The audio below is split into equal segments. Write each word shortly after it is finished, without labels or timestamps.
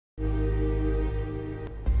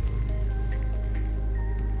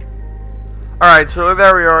Alright, so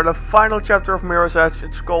there we are, the final chapter of Mirror's Edge.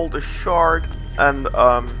 It's called The Shard, and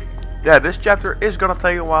yeah, this chapter is gonna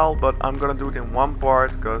take a while, but I'm gonna do it in one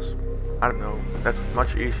part, because, I don't know, that's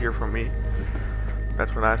much easier for me.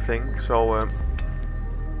 That's what I think, so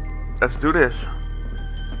let's do this.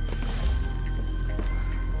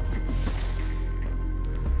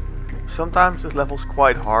 Sometimes this level's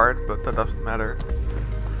quite hard, but that doesn't matter.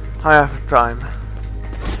 I have time.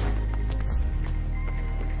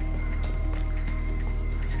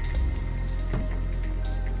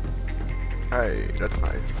 Hey, that's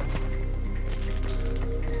nice.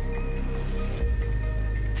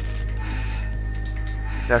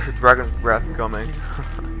 There's a dragon's breath coming.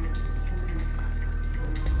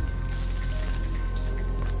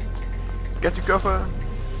 Get your cover.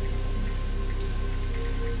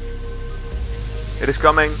 It is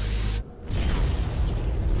coming.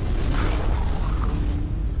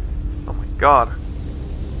 Oh my god.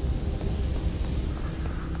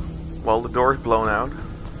 Well, the door is blown out.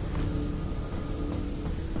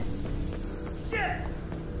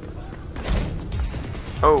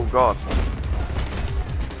 Oh god.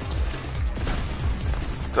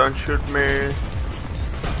 Don't shoot me.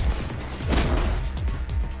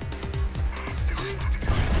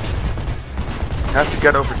 I have to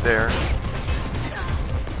get over there.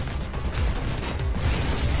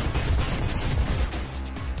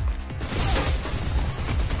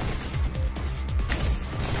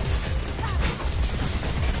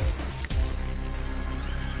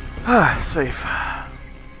 Ah, safe.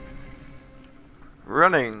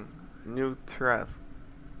 Running. New threat.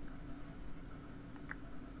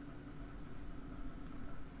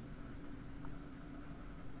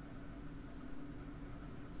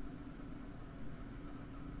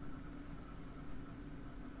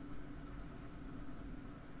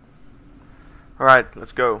 Alright,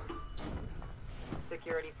 let's go.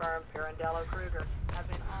 Security firm Pirandello Kruger have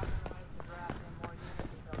been authorized to draft in more units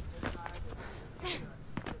until midnight.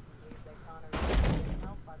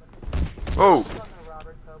 Oh!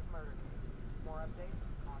 More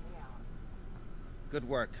updates on the hour. Good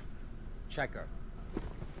work. Checker.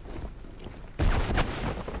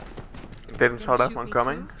 Didn't saw that one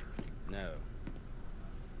coming. No.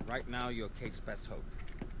 Right now, you're Kate's best hope.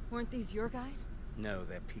 Weren't these your guys? No,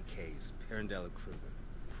 they're PK's. Pirandello Kruger.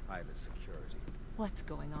 Private security. What's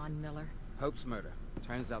going on, Miller? Hope's murder.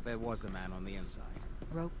 Turns out there was a man on the inside.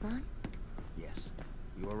 Rope burn? Yes.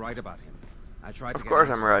 You were right about him. I tried to Of get course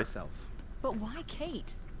answers I'm right. myself. But why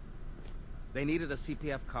Kate? They needed a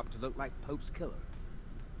CPF cop to look like Pope's killer.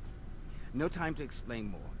 No time to explain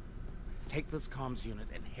more. Take this comms unit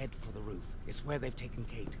and head for the roof. It's where they've taken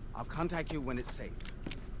Kate. I'll contact you when it's safe.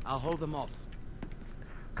 I'll hold them off.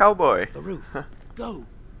 Cowboy. The roof. Go!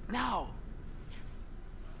 Now!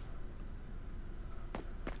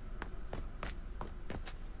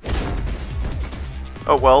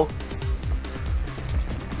 Oh well.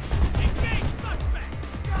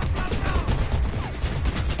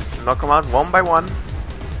 Knock them out one by one.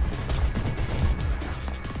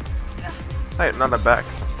 Hey, another back.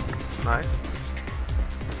 Nice.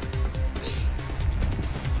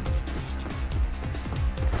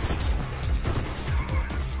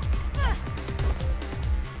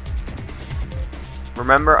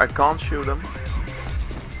 Remember, I can't shoot him.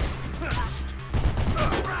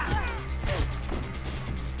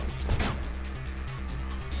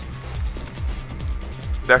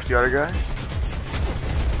 There's the other guy.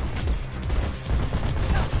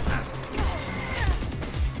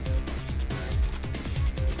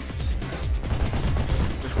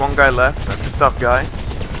 There's one guy left, that's a tough guy.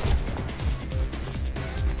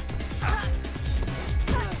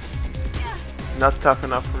 Not tough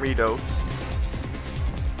enough for me though.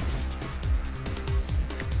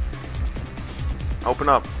 Open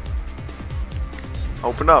up.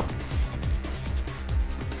 Open up.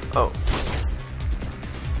 Oh.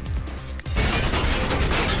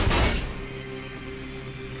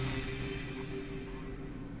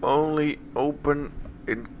 Only open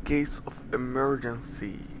in case of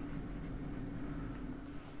emergency.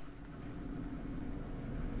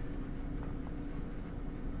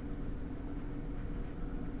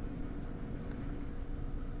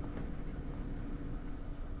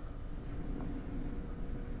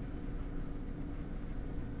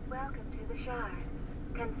 Welcome to the Shard,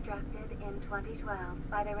 constructed in 2012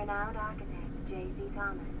 by the renowned architect J.C.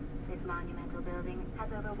 Thomas. This monumental building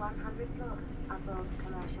has over 100 floors of both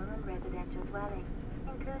commercial and residential dwellings,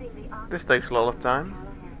 including the This takes a lot of time.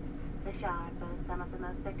 The Shard boasts some of the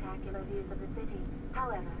most spectacular views of the city.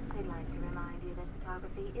 However, we'd like to remind you that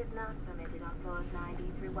photography is not permitted on floors 90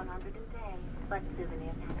 through 110, but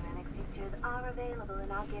souvenir panoramic pictures vouchers are available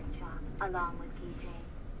in our gift shop, along with keychains,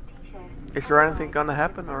 t-shirts. Is there anything gonna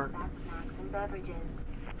happen or? Snacks and beverages.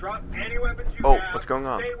 Drop any weapons you Oh, have, what's going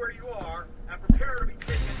on? stay where you are, and prepare to be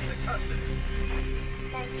taken into custody.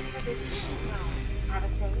 Thank you for visiting the store. Have a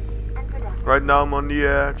safe and productive. Right now I'm on the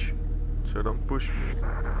edge, so don't push me.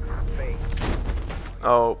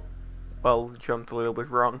 Oh, well, jumped a little bit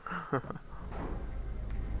wrong.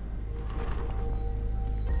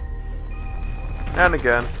 And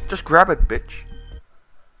again, just grab it, bitch.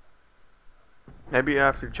 Maybe you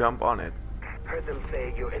have to jump on it. Heard them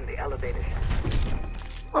say you're in the elevator.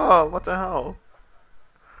 Oh, what the hell?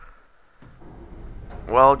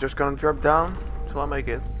 Well, just gonna drop down till I make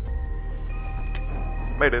it.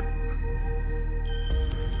 Made it.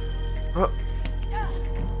 Huh.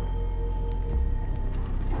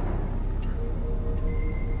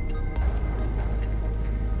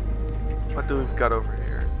 What do we've got over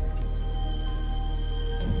here?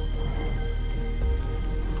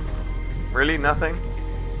 Really? Nothing?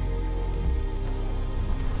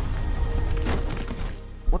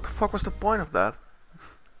 What the fuck was the point of that?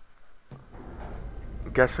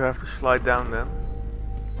 Guess I have to slide down then.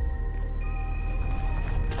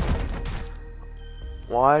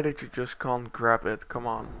 Why did you just can't grab it? Come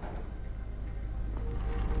on.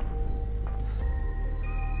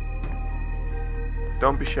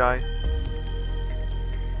 Don't be shy.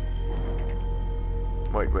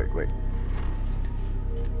 Wait.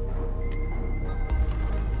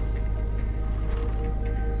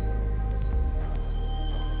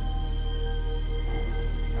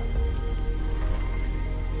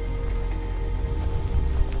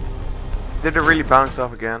 Did it really bounce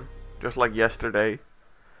off again? Just like yesterday.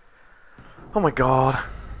 Oh my god.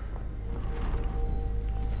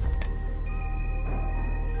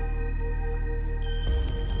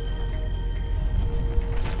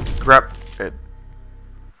 Grab it.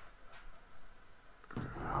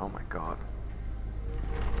 Oh my god.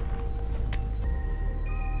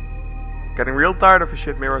 Getting real tired of this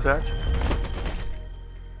shit, Mirror's Edge.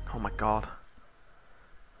 Oh my god.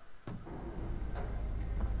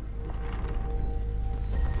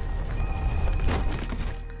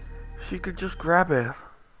 She could just grab it.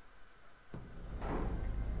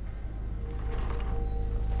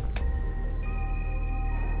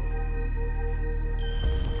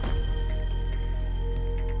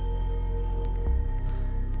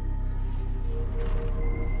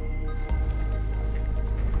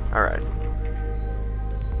 All right.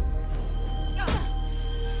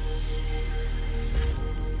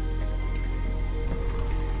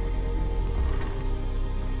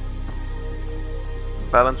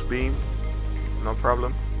 Balance beam, no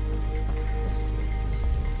problem.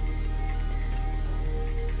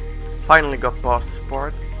 Finally got past this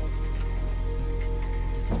part.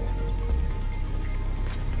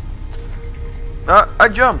 I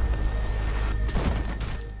jumped!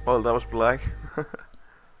 Well, that was black.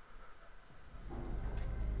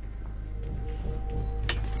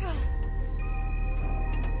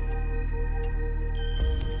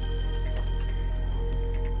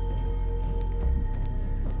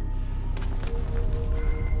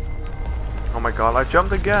 Oh my god, I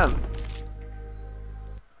jumped again!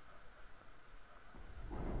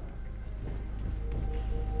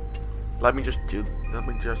 Let me just do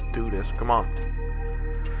this, come on.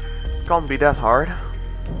 Can't be that hard.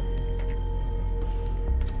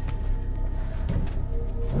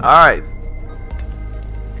 Alright.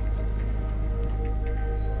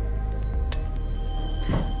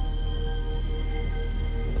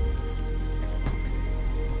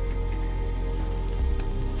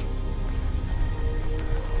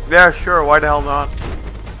 Yeah, sure, why the hell not?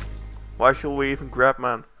 Why should we even grab,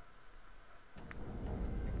 man?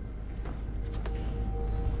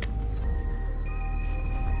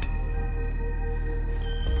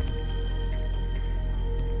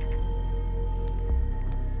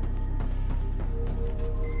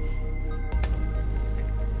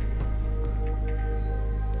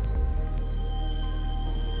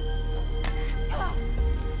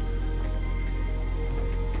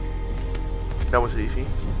 That was easy.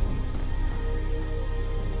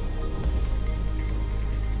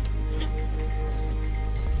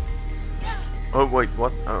 Oh wait,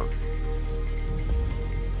 what? Oh.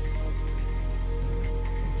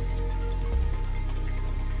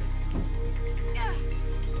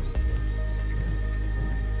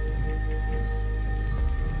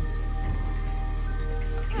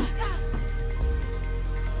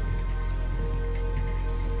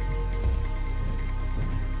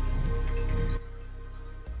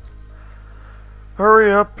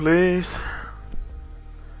 Hurry up, please.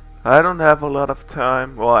 I don't have a lot of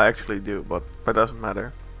time. Well, I actually do, but it doesn't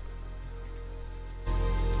matter.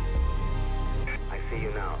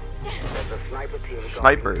 you now. There's a sniper team guarding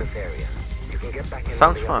Snipers. this area. You can get back in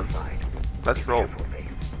Sounds on the fun. other side. Let's Be roll. careful, Faith.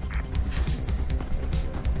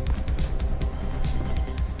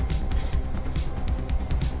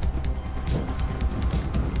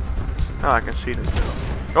 Oh, I can see them.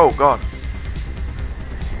 Oh god.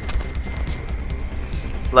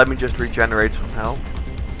 Let me just regenerate some health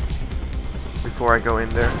before I go in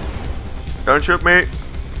there. Don't shoot me.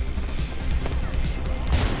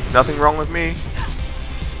 Nothing wrong with me.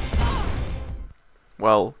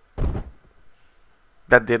 Well,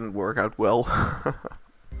 that didn't work out well.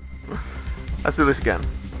 Let's do this again.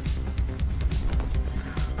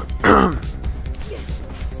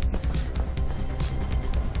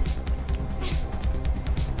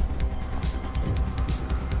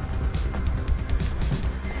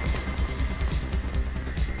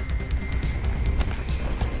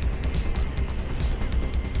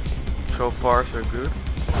 So far, so good.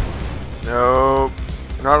 No,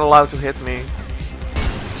 you're not allowed to hit me.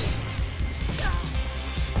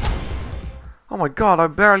 Oh my god, I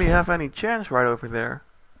barely have any chance right over there.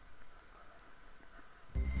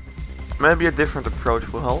 Maybe a different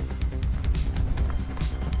approach will help.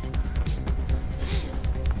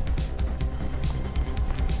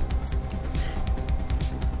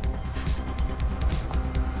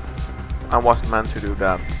 I wasn't meant to do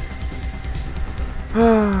that.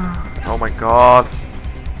 Oh my god.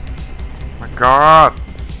 My god.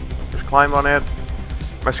 Just climb on it.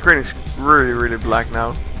 My screen is really black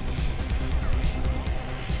now.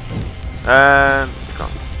 And it's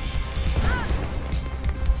gone.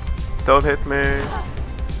 Don't hit me.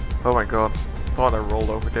 Oh my god. Thought I rolled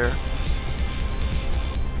over there.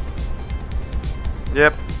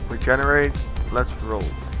 Yep. Regenerate. Let's roll.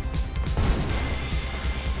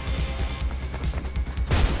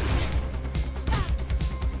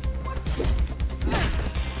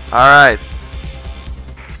 Alright.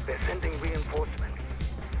 They're sending reinforcements.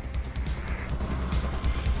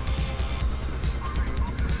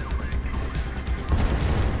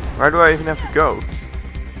 Where do I even have to go?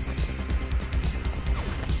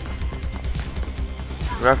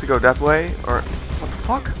 Do I have to go that way? Or what the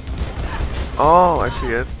fuck? Oh, I see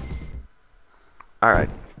it. Alright.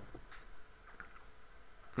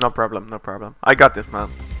 No problem, no problem. I got this,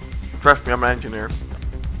 man. Trust me, I'm an engineer.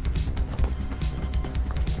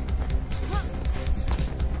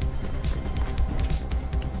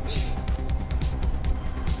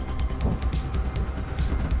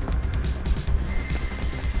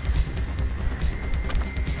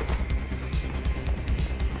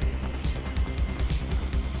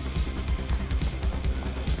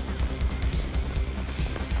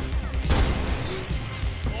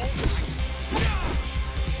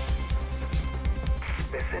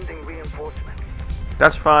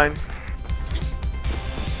 That's fine.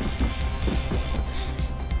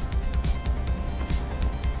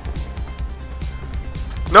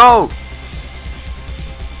 No!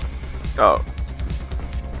 Oh.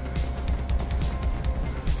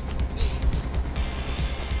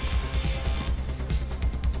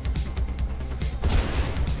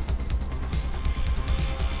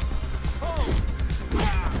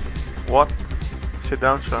 What? Sit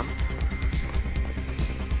down, son.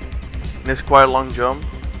 This is quite a long jump.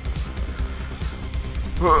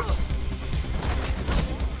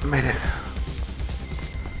 Made it.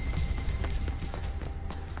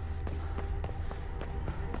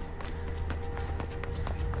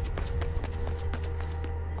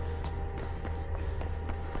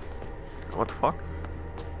 What the fuck?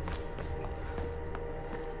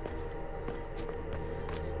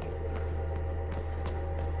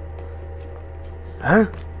 Huh?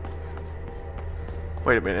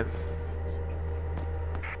 Wait a minute.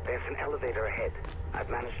 There's an elevator ahead. I've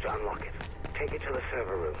managed to unlock it. Take it to the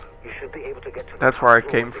server room. You should be able to get to the That's top where I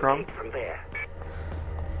floor came of the from. gate from there.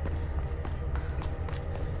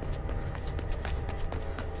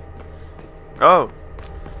 Oh.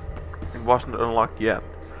 It wasn't unlocked yet.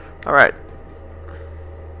 Alright.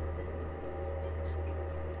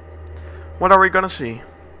 What are we gonna see?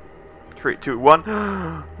 3, 2, 1.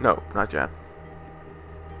 No, not yet.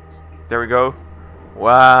 There we go.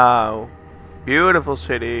 Wow. Beautiful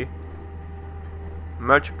city.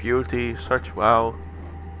 Much beauty. Such wow.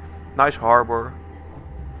 Nice harbor.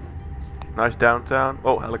 Nice downtown.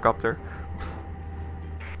 Oh, helicopter.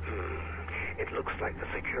 It looks like the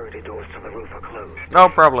security doors to the roof are closed. No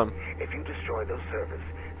problem. If you destroy those servers,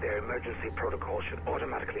 their emergency protocol should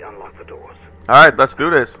automatically unlock the doors. Alright, let's do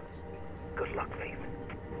this. Good luck, Faith.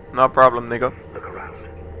 No problem, nigga. Look around.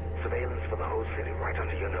 Surveillance for the whole city right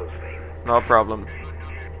under your nose, Faith. No problem.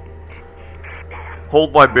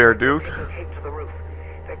 Hold my beer, dude. Taking Kate to the roof.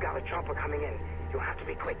 They've got a chopper coming in. You have to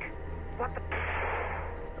be quick. What the?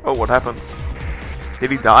 Oh, what happened?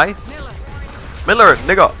 Did he die? Miller. Miller,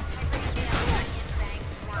 nigga!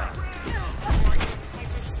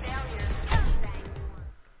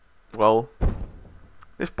 Well,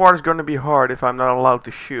 this part is gonna be hard if I'm not allowed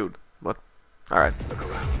to shoot, but alright. Look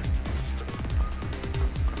around.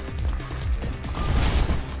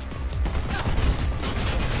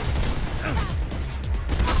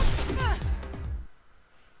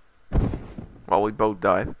 Well, we both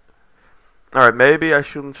died. Alright, maybe I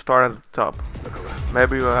shouldn't start at the top.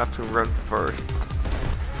 Maybe we'll have to run first.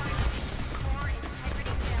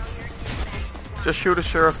 Just shoot the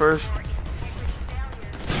surfers.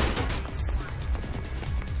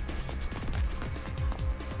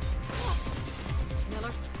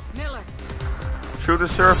 Miller. Shoot the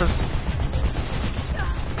surface.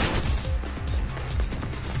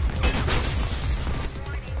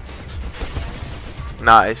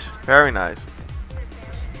 Nice. Very nice.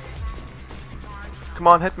 Come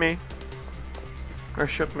on, hit me. Or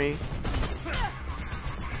shoot me.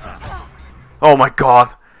 Oh my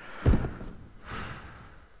god.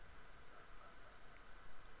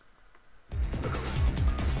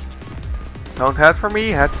 Don't head for me,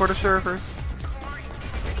 head for the servers.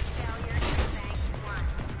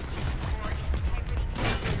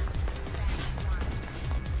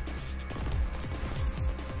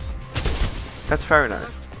 That's very nice.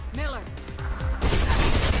 Miller.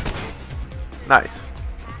 Nice.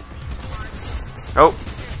 Oh.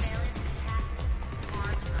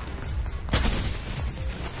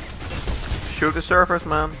 Shoot the surfers,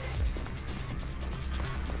 man.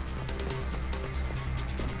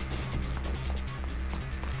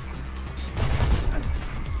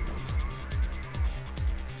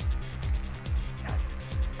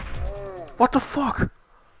 What the fuck?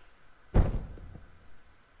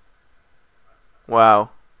 Wow.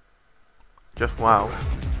 Just wow.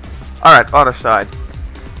 Alright, other side.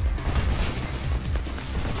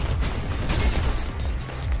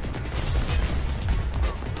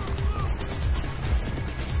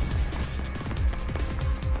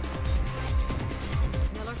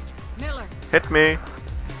 Miller. Hit me.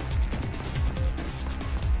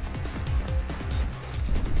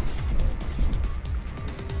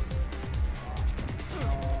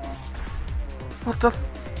 What the f—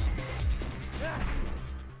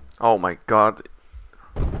 oh my god.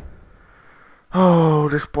 Oh,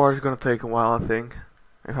 this part is gonna take a while, I think.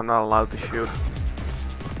 If I'm not allowed to shoot.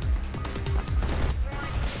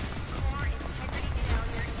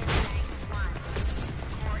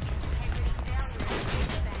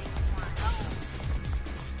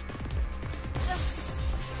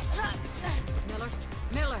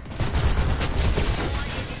 Miller.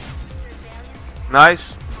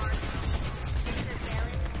 Nice.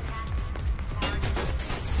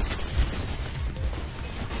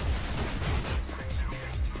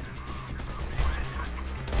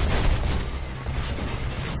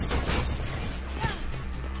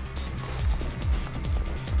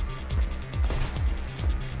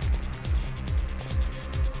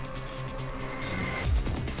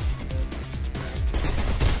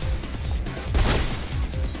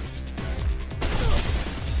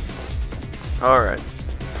 Alright.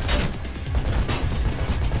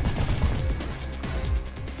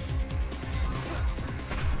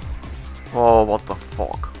 Oh, what the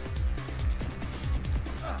fuck.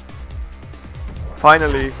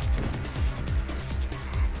 Finally.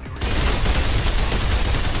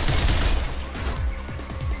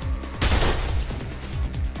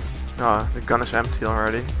 Ah, the gun is empty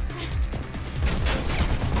already.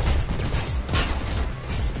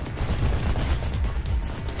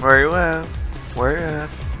 Where you at? Where you at?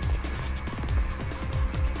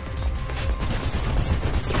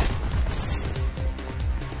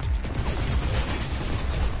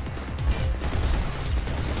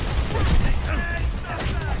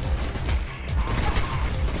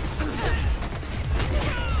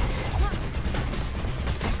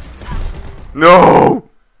 No!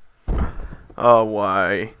 Oh,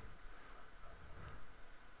 why?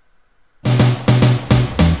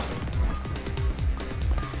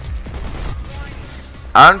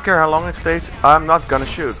 I don't care how long it stays, I'm not gonna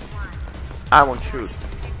shoot. I won't shoot.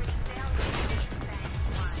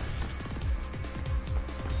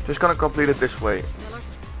 Just gonna complete it this way.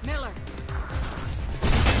 Miller.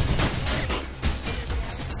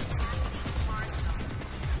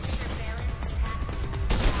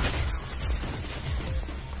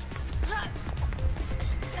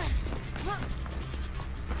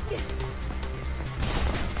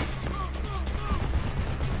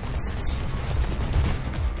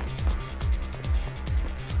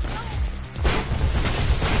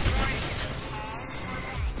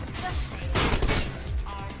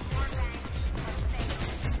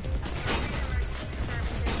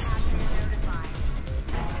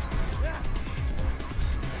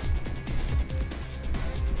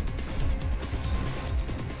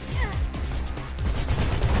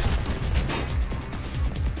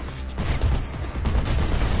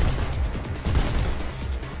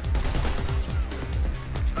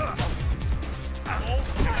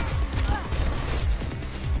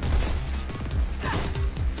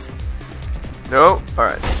 No?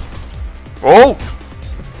 Alright. Oh!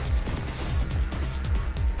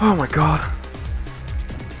 Oh my god.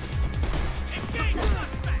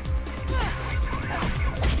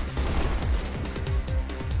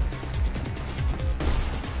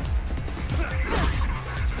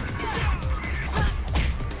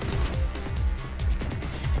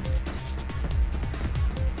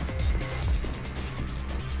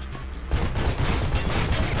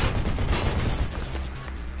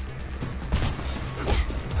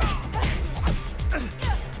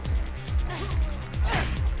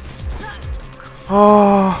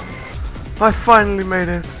 Oh, I finally made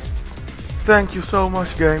it. Thank you so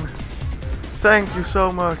much, game. Thank you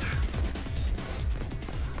so much.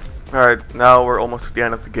 Alright, now we're almost at the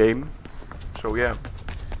end of the game. So yeah.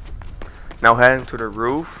 Now heading to the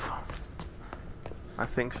roof. I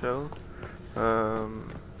think so.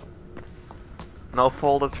 No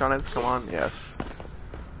voltage on it, come on, yes.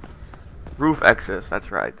 Roof access,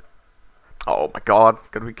 that's right. Oh my god,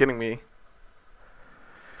 gotta be kidding me.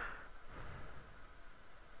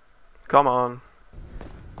 Come on.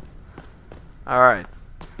 Alright.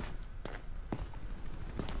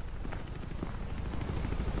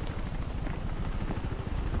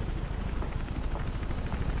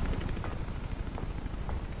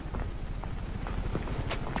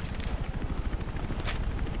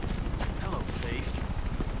 Hello, Faith.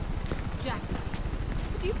 Jack,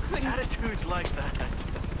 if you couldn't... Attitudes like that.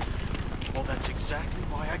 Well, that's exactly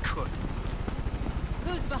why I could.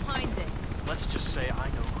 Who's behind this? Let's just say I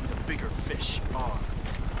know who the bigger fish are.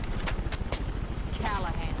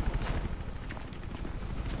 Callahan.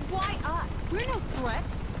 Why us? We're no threat.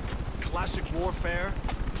 Classic warfare.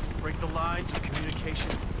 Break the lines of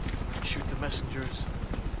communication. Shoot the messengers.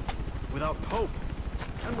 Without Pope.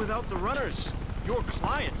 And without the runners. Your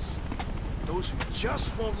clients. Those who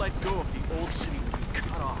just won't let go of the old city will be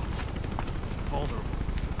cut off. Vulnerable.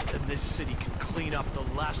 Then this city can clean up the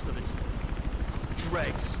last of its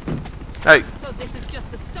dregs. Hey. So this is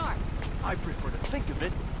just the start. I prefer to think of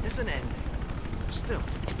it as an ending. Still,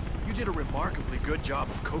 you did a remarkably good job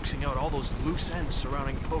of coaxing out all those loose ends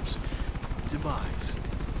surrounding Pope's demise.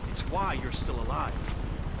 It's why you're still alive.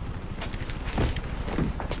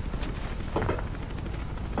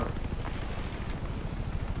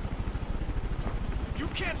 You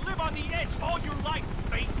can't live on the edge all your life,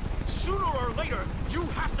 Faith. Sooner or later, you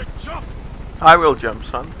have to jump. I will jump,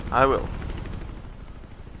 son. I will.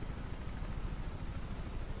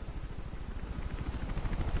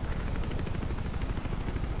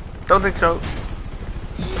 Don't think so.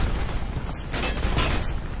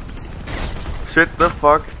 Sit the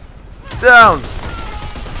fuck down.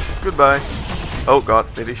 Goodbye. Oh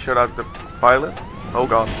god, did he shut out the pilot? Oh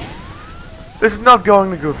god. This is not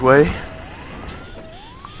going the good way.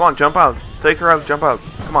 Come on, jump out. Take her out, jump out.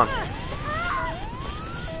 Come on.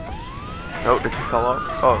 Oh, did she fall off?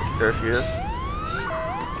 Oh, there she is.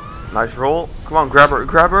 Nice roll. Come on, grab her,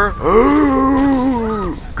 grab her.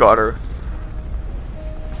 Got her.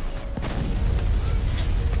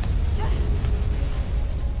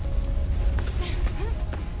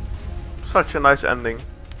 Such a nice ending.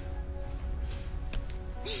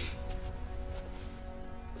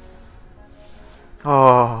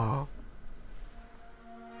 Oh.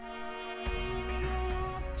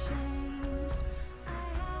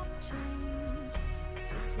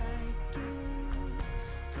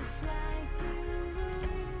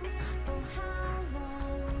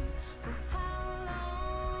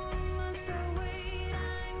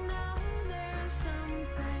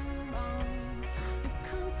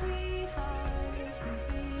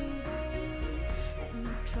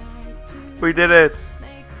 We did it!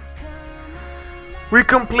 We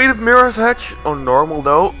completed Mirror's Edge on normal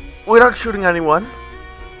though, without shooting anyone.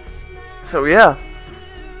 So yeah.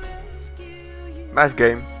 Nice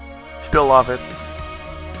game. Still love it.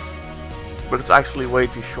 But it's actually way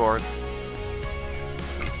too short.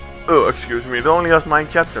 Oh, excuse me, it only has 9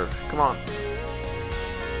 chapters. Come on.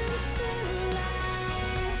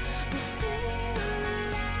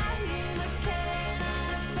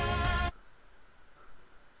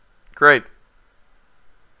 Great.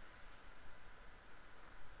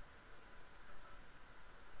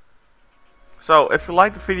 So, if you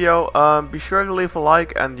liked the video, be sure to leave a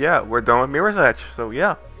like, and yeah, we're done with Mirror's Edge, so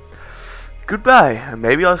yeah. Goodbye, and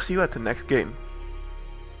maybe I'll see you at the next game.